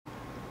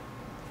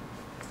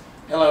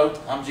Hello,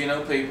 I'm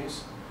Geno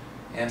Peoples,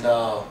 and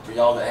for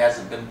y'all that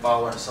hasn't been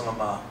following some of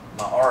my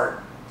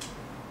art,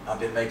 I've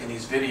been making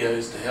these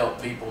videos to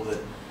help people that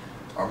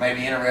are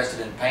maybe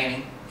interested in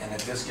painting, and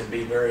if this can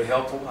be very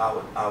helpful, I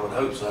would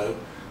hope so,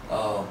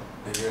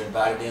 then you're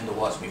invited in to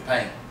watch me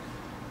paint.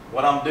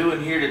 What I'm doing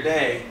here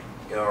today,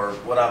 or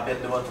what I've been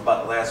doing for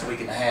about the last week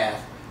and a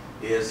half,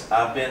 is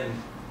I've been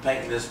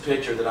painting this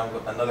picture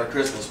that another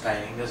Christmas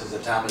painting. This is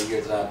the time of the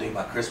year that I do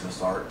my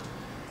Christmas art,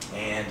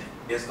 and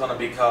it's going to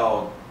be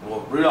called,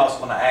 well, Rudolph's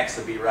going to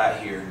actually be right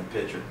here in the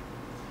picture.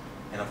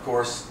 And of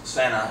course,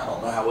 Santa, I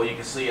don't know how well you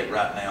can see it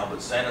right now, but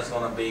Santa's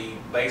going to be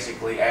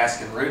basically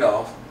asking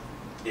Rudolph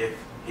if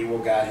he will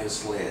guide his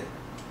sled.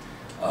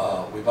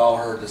 We've all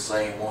heard the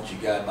saying, "Won't you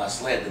guide my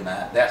sled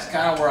tonight?" That's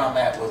kind of where I'm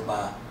at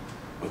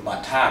with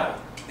my title.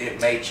 It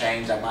may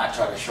change. I might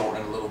try to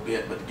shorten it a little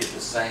bit, but to get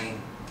the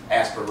same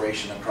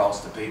aspiration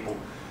across to people.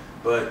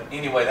 But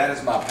anyway, that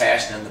is my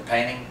passion in the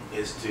painting,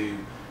 is to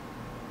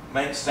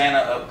make Santa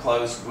up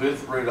close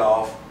with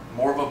Rudolph,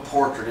 more of a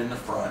portrait in the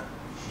front,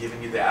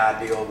 giving you the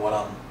idea of what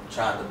I'm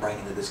trying to bring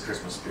into this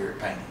Christmas spirit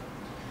painting.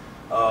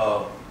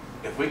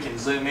 If we can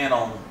zoom in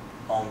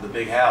on the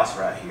big house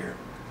right here,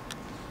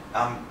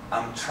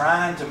 I'm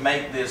trying to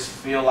make this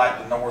feel like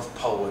the North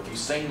Pole. If you've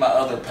seen my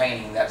other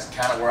painting, that's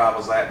kind of where I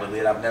was at with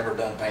it. I've never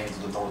done paintings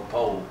of the North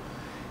Pole,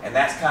 and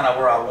that's kind of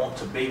where I want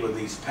to be with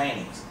these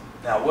paintings.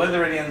 Now,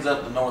 whether it ends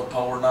up the North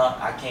Pole or not,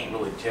 I can't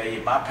really tell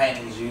you. My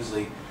paintings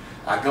usually,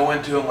 I go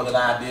into them with an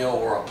idea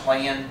or a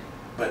plan,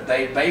 but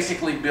they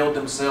basically build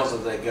themselves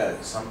as they go.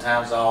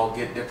 Sometimes I'll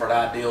get different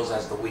ideals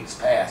as the weeks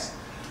pass.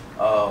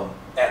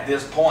 At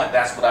this point,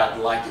 that's what I'd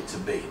like it to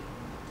be.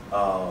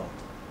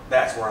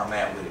 That's where I'm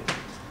at with it.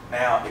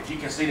 Now, if you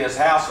can see this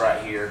house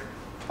right here,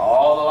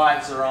 all the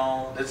lights are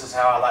on. This is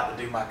how I like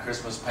to do my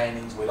Christmas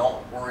paintings. We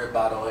don't worry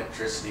about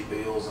electricity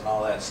bills and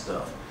all that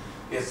stuff.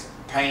 It's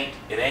paint.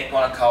 It ain't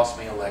going to cost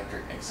me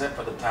electric, except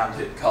for the times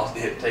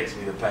it takes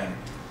me to paint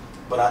it.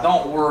 But I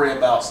don't worry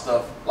about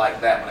stuff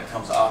like that when it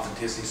comes to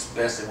authenticity,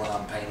 especially when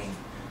I'm painting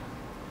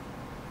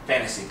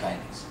fantasy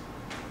paintings,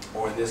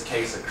 or in this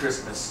case, a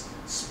Christmas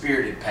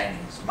spirited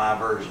paintings, my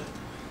version.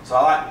 So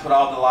I like to put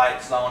all the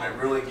lights on. It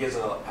really gives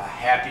a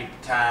happy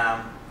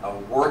time, a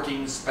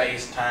working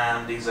space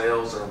time. These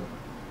elves are,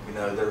 you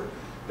know,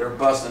 they're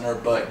busting their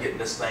butt getting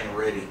this thing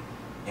ready.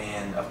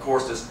 And of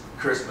course, this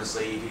Christmas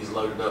Eve, he's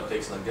loaded up,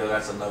 fixing to go.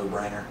 That's a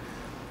no-brainer.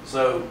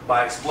 So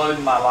by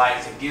exploding my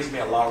lights, it gives me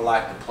a lot of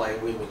light to play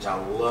with, which I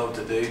love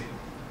to do,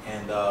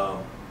 and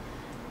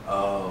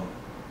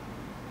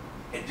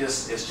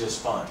it's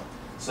just fun.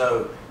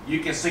 So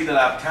you can see that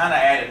I've kind of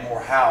added more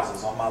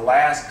houses on my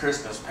last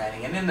Christmas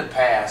painting, and in the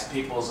past,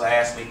 people's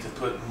asked me to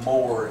put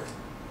more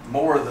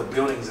of the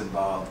buildings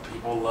involved.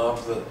 People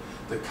love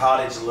the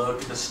cottage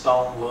look and the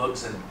stone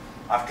looks, and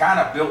I've kind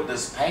of built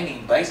this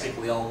painting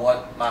basically on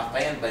what my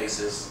fan base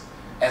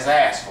has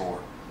asked for,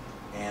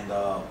 and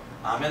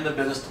I'm in the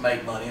business to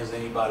make money as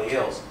anybody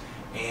else,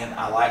 and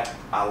I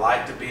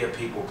like to be a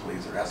people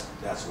pleaser.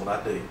 That's what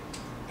I do,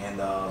 and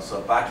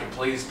so if I can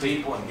please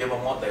people and give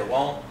them what they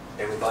want,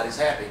 everybody's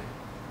happy,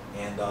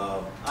 and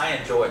I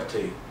enjoy it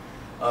too.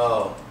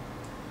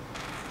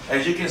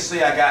 As you can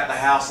see, I got the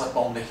house up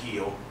on the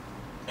hill,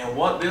 and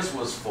what this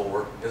was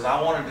for is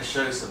I wanted to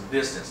show some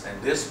distance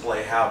and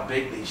display how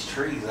big these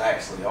trees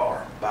actually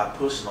are by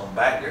pushing them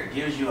back there. It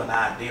gives you an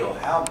idea of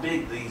how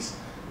big these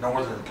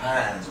northern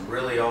pines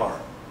really are.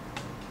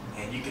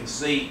 And you can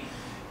see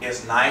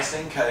it's nice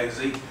and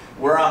cozy.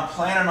 Where I'm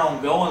planning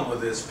on going with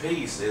this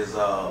piece is,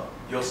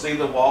 you'll see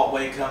the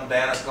walkway come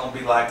down. It's going to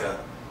be like a,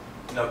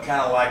 you know,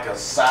 kind of like a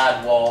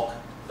sidewalk.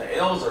 The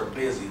elves are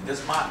busy.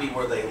 This might be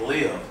where they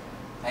live.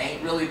 I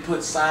ain't really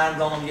put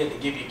signs on them yet to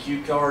give you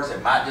cue cards.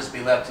 It might just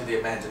be left to the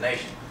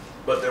imagination.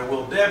 But there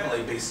will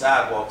definitely be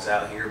sidewalks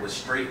out here with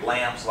street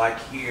lamps like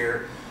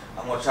here.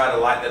 I'm going to try to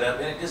light that up,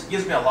 and it just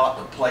gives me a lot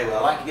to play with.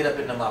 I like to get up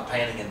into my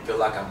painting and feel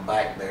like I'm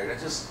back there.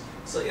 And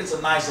it's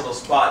a nice little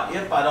spot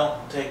if I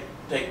don't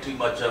take too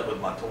much up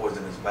with my toys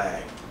in this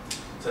bag.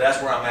 So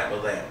that's where I'm at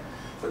with that.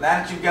 But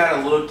now that you've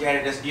got a look at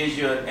it, this gives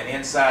you an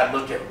inside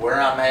look at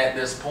where I'm at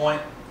this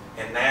point.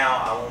 And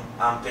now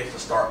I'm fixing to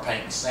start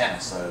painting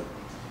Santa. So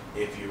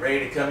if you're ready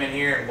to come in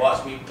here and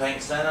watch me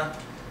paint Santa,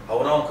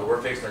 hold on, because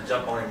we're fixing to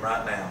jump on him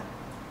right now.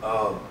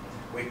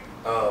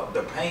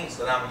 The paints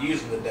that I'm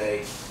using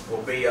today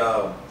will be,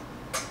 of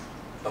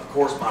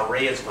course, my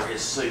reds for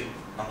his suit.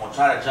 I'm going to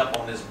try to jump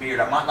on this beard.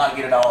 I might not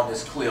get it all on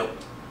this clip,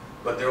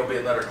 but there will be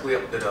another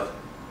clip that'll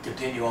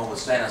continue on with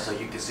Santa so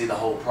you can see the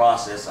whole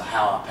process of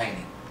how I paint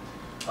him.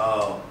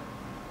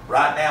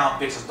 Right now I'm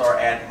fixing to start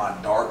adding my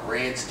dark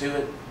reds to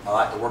it. I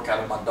like to work out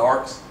of my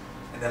darks,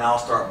 and then I'll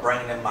start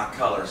bringing in my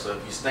colors. So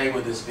if you stay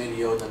with this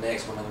video and the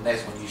next one,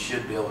 you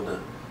should be able to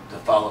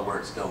follow where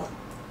it's going.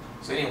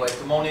 So anyway,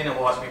 come on in and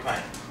watch me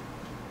paint.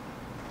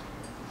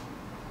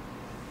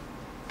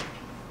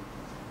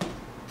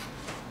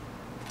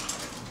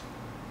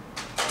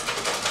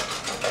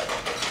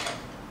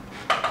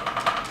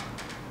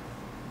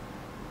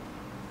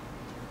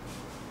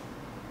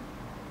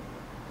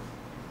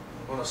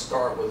 I'm going to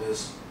start with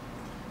this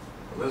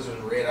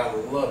alizarin red, I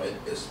love it.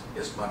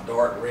 It's my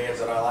dark reds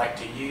that I like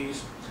to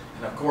use.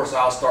 And of course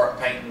I'll start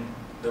painting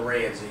the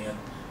reds in.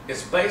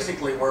 It's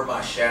basically where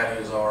my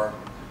shadows are,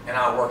 and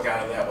I work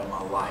out of that with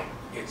my light.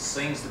 It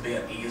seems to be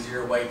an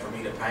easier way for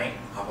me to paint.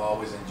 I've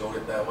always enjoyed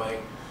it that way.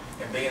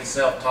 And being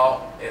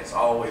self-taught, it's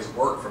always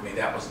worked for me.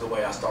 That was the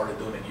way I started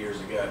doing it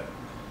years ago.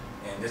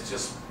 And it's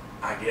just,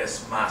 I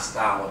guess, my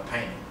style of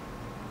painting.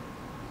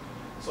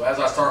 So as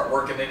I start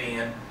working it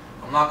in,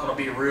 I'm not going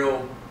to be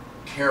real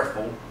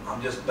careful.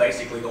 I'm just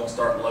basically going to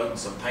start loading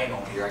some paint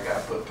on here. I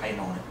got to put paint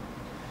on it.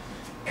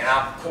 And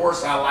of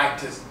course I like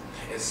to,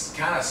 it's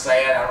kind of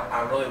sad,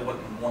 I really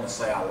wouldn't want to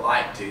say I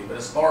like to, but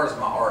as far as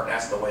my art,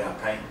 that's the way I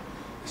paint.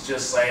 It's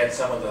just sad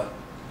some of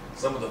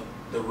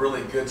the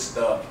really good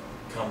stuff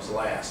comes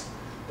last.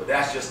 But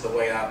that's just the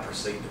way I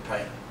proceed to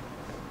paint.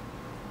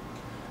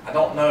 I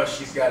don't know if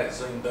she's got it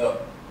zoomed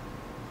up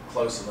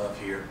close enough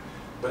here,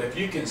 but if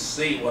you can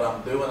see what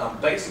I'm doing, I'm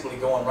basically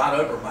going right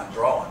over my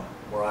drawing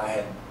where I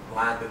had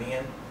lined it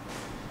in.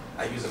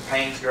 I use a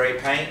Payne's gray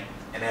paint,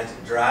 and as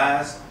it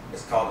dries,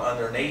 it's called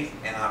underneath,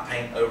 and I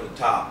paint over the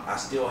top. I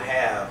still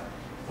have,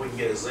 if we can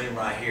get a zoom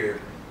right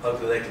here,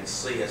 hopefully they can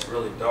see, it's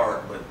really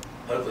dark, but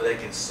hopefully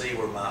they can see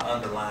where my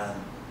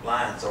underlying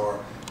lines are.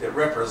 It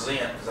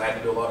represents, because I had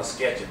to do a lot of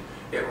sketching,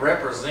 it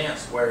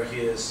represents where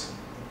his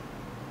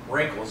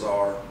wrinkles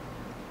are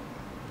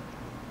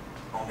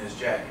on his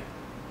jacket.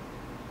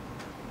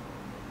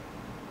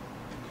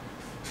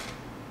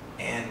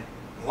 And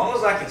as long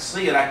as I can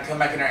see it, I can come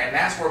back in there, and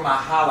that's where my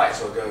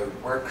highlights will go.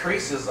 Where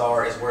creases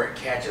are is where it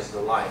catches the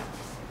light,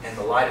 and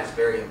the light is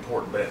very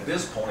important. But at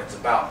this point, it's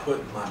about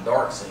putting my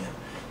darks in.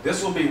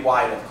 This will be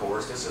white, of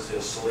course. This is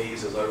his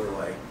sleeves, his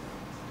overlay.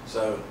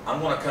 So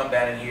I'm going to come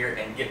down in here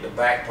and get the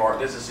back part.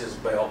 This is his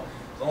belt.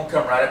 So I'm going to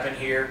come right up in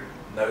here,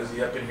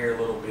 nosy up in here a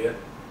little bit,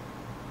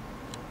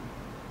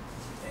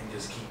 and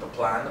just keep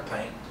applying the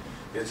paint.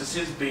 This is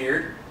his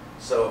beard.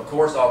 So of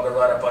course I'll go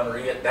right up under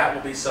it. That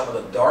will be some of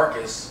the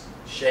darkest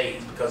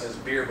shades because his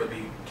beard would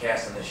be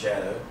casting the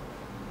shadow.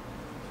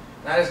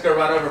 And I just go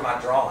right over my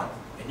drawing,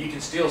 and you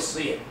can still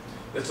see it.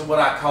 This is what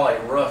I call a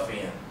rough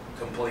in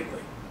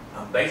completely.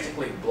 I'm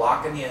basically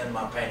blocking in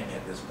my painting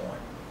at this point.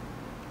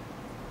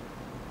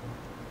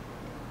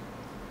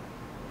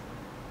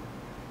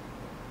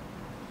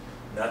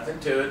 Nothing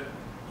to it.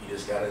 You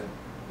just got to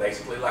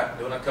basically like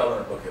doing a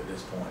coloring book at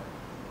this point.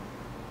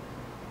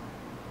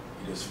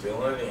 You're just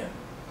filling it in.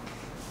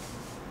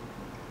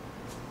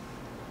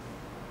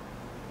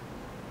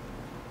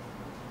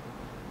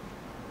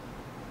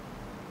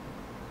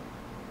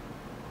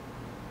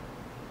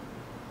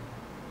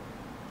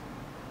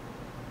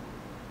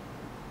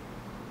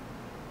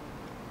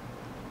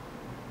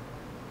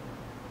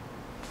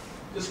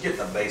 Just getting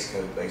a base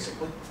coat,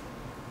 basically.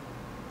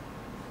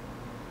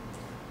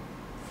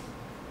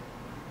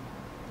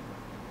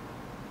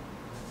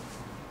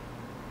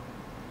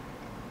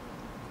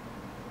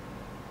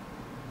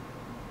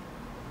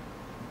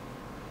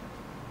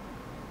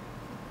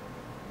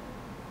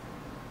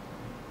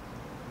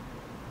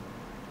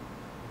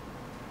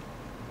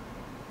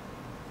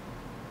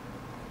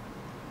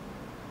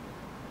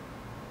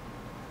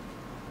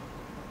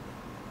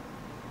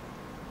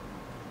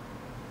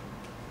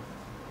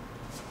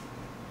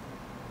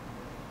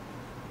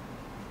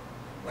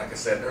 Like I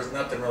said, there's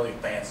nothing really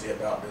fancy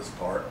about this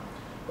part,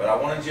 but I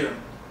wanted you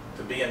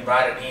to be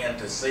invited in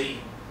to see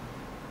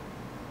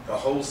the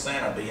whole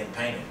Santa being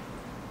painted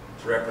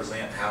to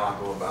represent how I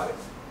go about it.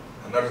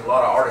 And there's a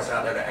lot of artists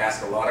out there that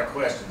ask a lot of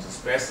questions,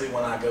 especially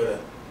when I go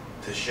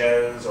to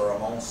shows or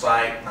I'm on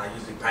site and I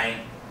usually paint.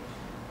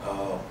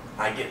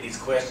 I get these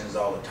questions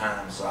all the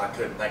time, so I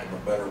couldn't think of a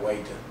better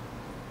way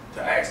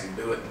to actually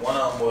do it. One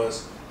of them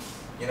was,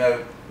 you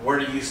know, where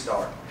do you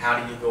start?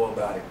 How do you go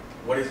about it?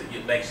 What is it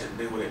that makes it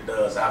do what it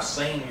does? I've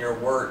seen your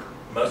work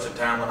most of the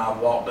time when I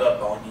walked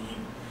up on you,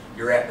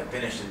 you're at the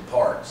finishing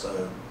part.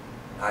 So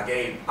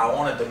I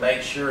wanted to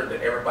make sure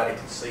that everybody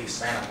could see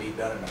Santa be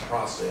done in the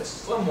process.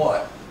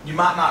 Somewhat. You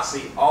might not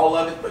see all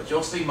of it, but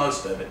you'll see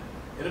most of it.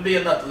 It'll be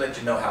enough to let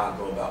you know how I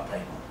go about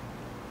painting.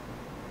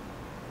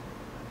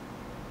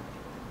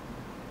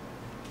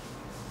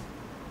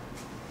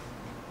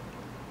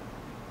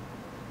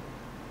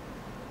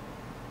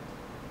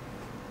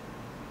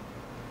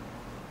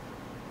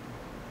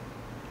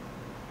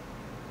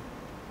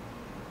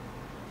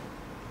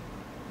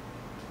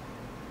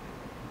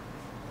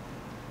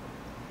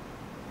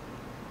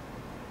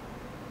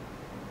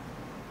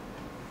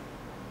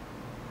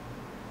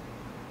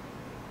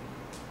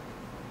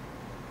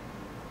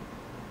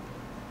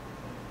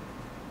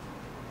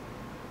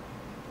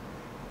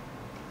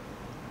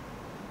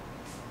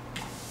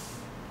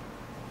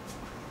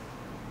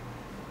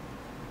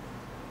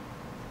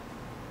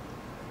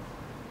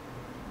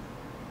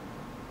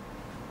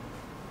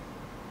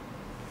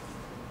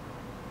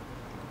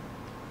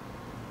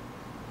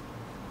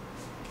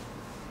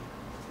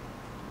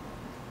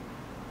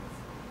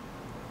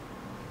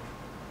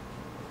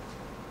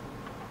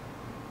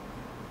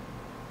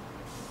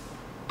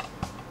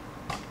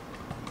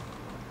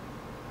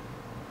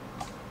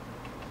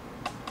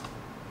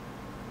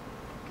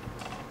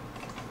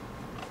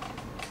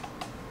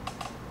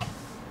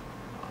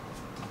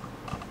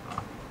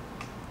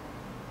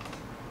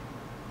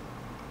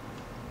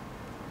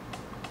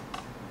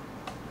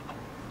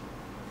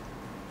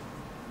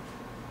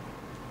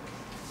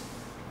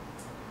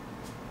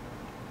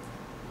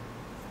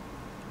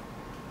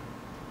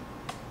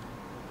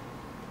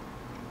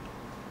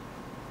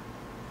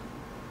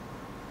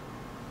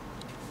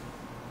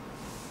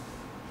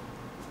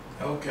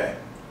 Okay,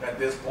 at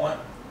this point,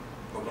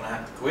 we're gonna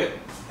have to quit,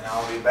 and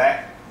I'll be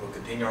back. We'll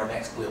continue our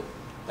next clip.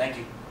 Thank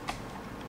you.